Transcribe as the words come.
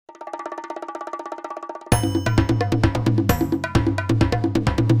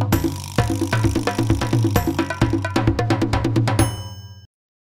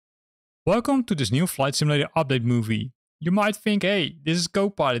Welcome to this new Flight Simulator update movie. You might think, hey, this is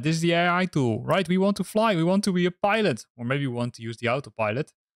Copilot, this is the AI tool, right? We want to fly, we want to be a pilot. Or maybe we want to use the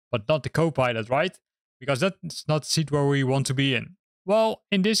autopilot, but not the Copilot, right? Because that's not the seat where we want to be in. Well,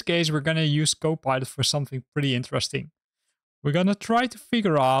 in this case, we're going to use Copilot for something pretty interesting. We're going to try to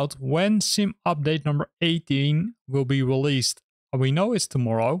figure out when Sim update number 18 will be released. We know it's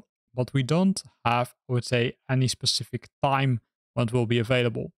tomorrow, but we don't have, I would say, any specific time when it will be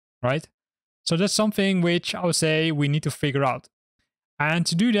available. Right? So that's something which I would say we need to figure out. And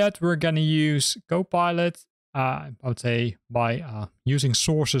to do that, we're going to use Copilot, I would say, by using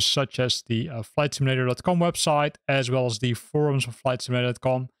sources such as the flightsimulator.com website, as well as the forums of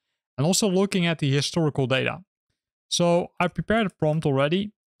flightsimulator.com, and also looking at the historical data. So I prepared a prompt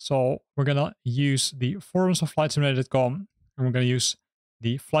already. So we're going to use the forums of flightsimulator.com, and we're going to use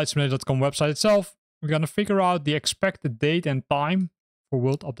the flightsimulator.com website itself. We're going to figure out the expected date and time for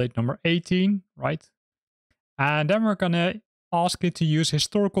world update number 18, right? And then we're gonna ask it to use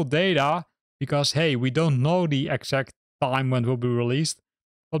historical data because, hey, we don't know the exact time when it will be released,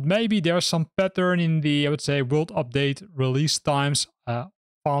 but maybe there's some pattern in the, I would say, world update release times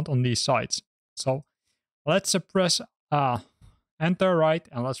found on these sites. So let's press enter, right?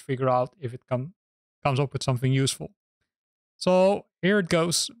 And let's figure out if it comes up with something useful. So here it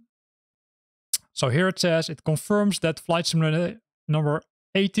goes. So here it says, it confirms that Flight Simulator number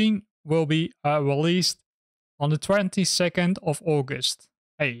 18 will be released on the 22nd of August.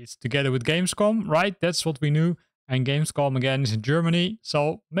 Hey, it's together with Gamescom, right? That's what we knew. And Gamescom again is in Germany.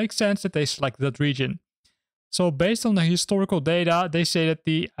 So makes sense that they selected that region. So based on the historical data, they say that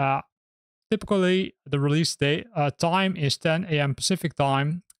the typically the release day time is 10 a.m. Pacific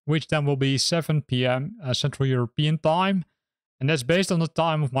time, which then will be 7 p.m. Central European time. And that's based on the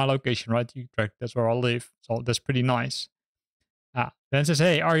time of my location, right? Utrecht, that's where I live. So that's pretty nice. Then it says,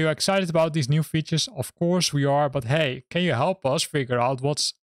 hey, are you excited about these new features? Of course we are, but hey, can you help us figure out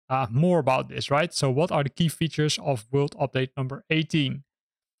what's more about this, right? So what are the key features of World Update number 18?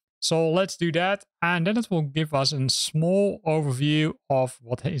 So let's do that. And then it will give us a small overview of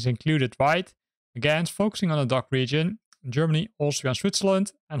what is included, right? Again, it's focusing on the DACH region, Germany, Austria, and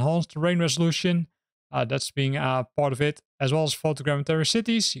Switzerland, enhanced terrain resolution, that's being part of it, as well as photogrammetry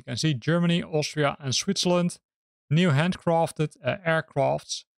cities. You can see Germany, Austria, and Switzerland. New handcrafted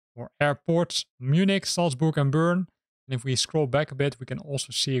aircrafts or airports, Munich, Salzburg, and Bern. And if we scroll back a bit, we can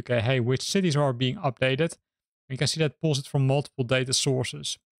also see, okay, hey, which cities are being updated. You can see that pulls it from multiple data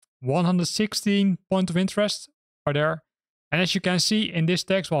sources. 116 points of interest are there. And as you can see in this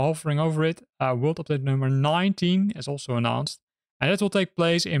text while hovering over it, World Update number 19 is also announced. And that will take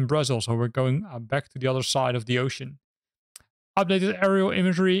place in Brazil. So we're going back to the other side of the ocean. Updated aerial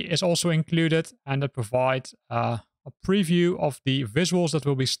imagery is also included, and that provides a preview of the visuals that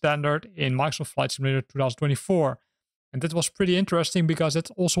will be standard in Microsoft Flight Simulator 2024. And that was pretty interesting because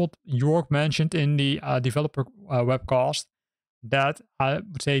that's also what York mentioned in the developer webcast, that I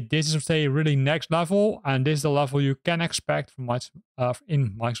would say this is really next level, and this is the level you can expect from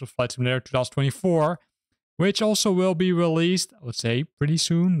in Microsoft Flight Simulator 2024, which also will be released, I would say, pretty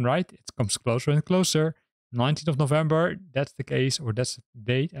soon, right? It comes closer and closer. 19th of November, that's the case, or that's the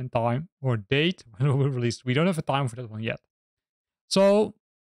date and time, or date when it will be released. We don't have a time for that one yet. So,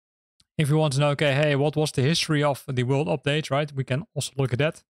 if you want to know, okay, hey, what was the history of the world update, right? We can also look at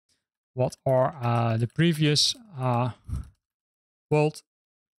that. What are the previous world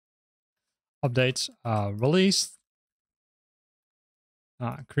updates released?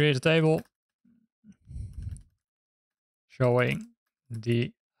 Create a table showing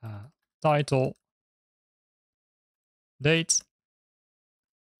the title, date,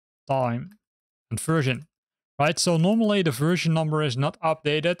 time, and version, right? So normally the version number is not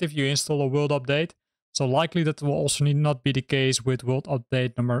updated if you install a world update. So likely that will also not be the case with world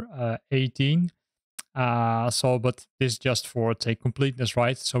update number 18. But this is just for, say, completeness,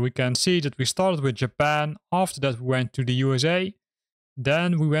 right? So we can see that we started with Japan. After that, we went to the USA.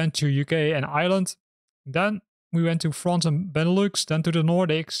 Then we went to UK and Ireland. Then we went to France and Benelux, then to the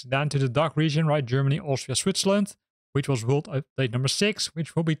Nordics, then to the DACH region, right? Germany, Austria, Switzerland, which was world update number 6,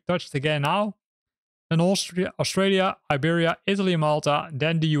 which will be touched again now. Then Australia, Iberia, Italy, and Malta,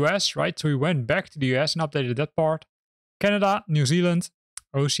 then the US, right? So we went back to the US and updated that part. Canada, New Zealand,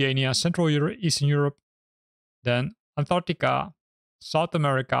 Oceania, Central Europe, Eastern Europe, then Antarctica, South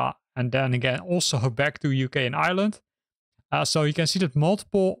America, and then again also back to UK and Ireland. So you can see that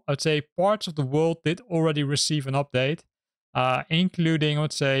multiple, I'd say, parts of the world did already receive an update, including, I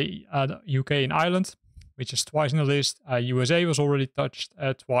would say, the UK and Ireland, which is twice in the list. USA was already touched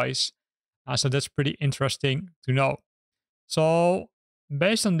twice. So that's pretty interesting to know. So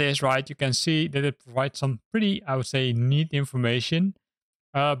based on this, right, you can see that it provides some pretty, I would say, neat information.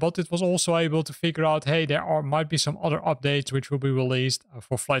 But it was also able to figure out, hey, might be some other updates which will be released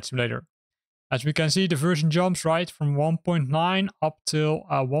for Flight Simulator. As we can see, the version jumps, right, from 1.9 up till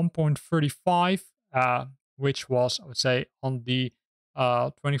 1.35, which was, I would say, on the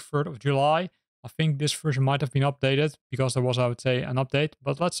 23rd of July. I think this version might have been updated because there was, I would say, an update.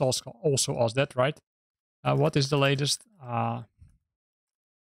 But let's also ask that, right? What is the latest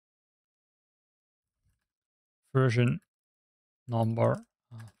version number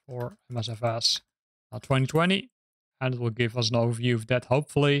for MSFS 2020? And it will give us an overview of that,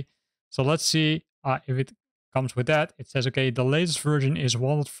 hopefully. So let's see if it comes with that. It says, okay, the latest version is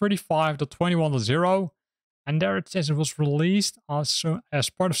 135.21.0. And there it says it was released as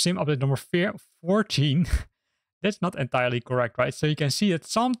part of Sim update number 14. That's not entirely correct, right? So you can see that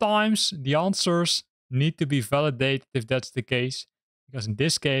sometimes the answers need to be validated if that's the case. Because in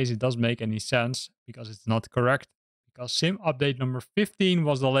this case, it doesn't make any sense because it's not correct. Because Sim update number 15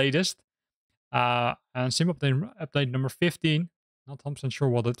 was the latest. And Sim update number 15, not 100% sure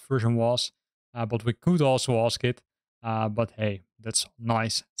what that version was, but we could also ask it. But hey, that's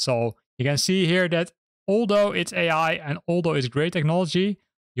nice. So you can see here that although it's AI and although it's great technology,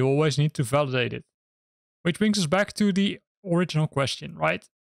 you always need to validate it. Which brings us back to the original question, right?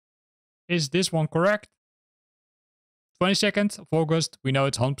 Is this one correct? 22nd of August, we know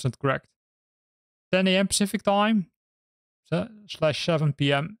it's 100% correct. 10 a.m. Pacific time, /7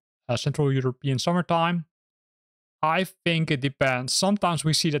 p.m. Central European summertime. I think it depends. Sometimes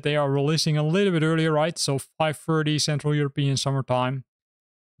we see that they are releasing a little bit earlier, right? So 5:30 Central European summertime.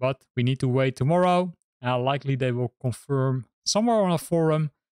 But we need to wait tomorrow. Likely they will confirm somewhere on a forum,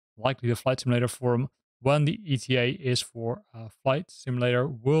 likely the Flight Simulator forum, when the ETA is for Flight Simulator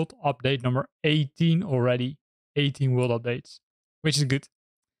World Update number 18 already. 18 world updates, which is good.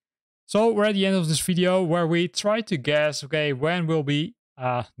 So we're at the end of this video where we try to guess, okay, when will be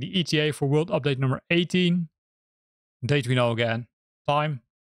the ETA for World Update number 18. Date we know again. Time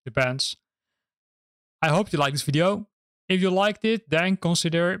depends. I hope you liked this video. If you liked it, then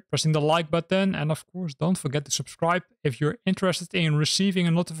consider pressing the like button. And of course, don't forget to subscribe if you're interested in receiving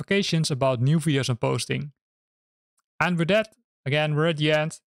notifications about new videos I'm posting. And with that, again, we're at the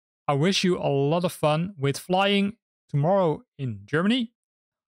end. I wish you a lot of fun with flying tomorrow in Germany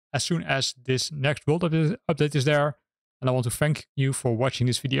as soon as this next World Update is there. And I want to thank you for watching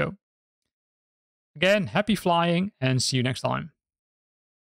this video. Again, happy flying and see you next time.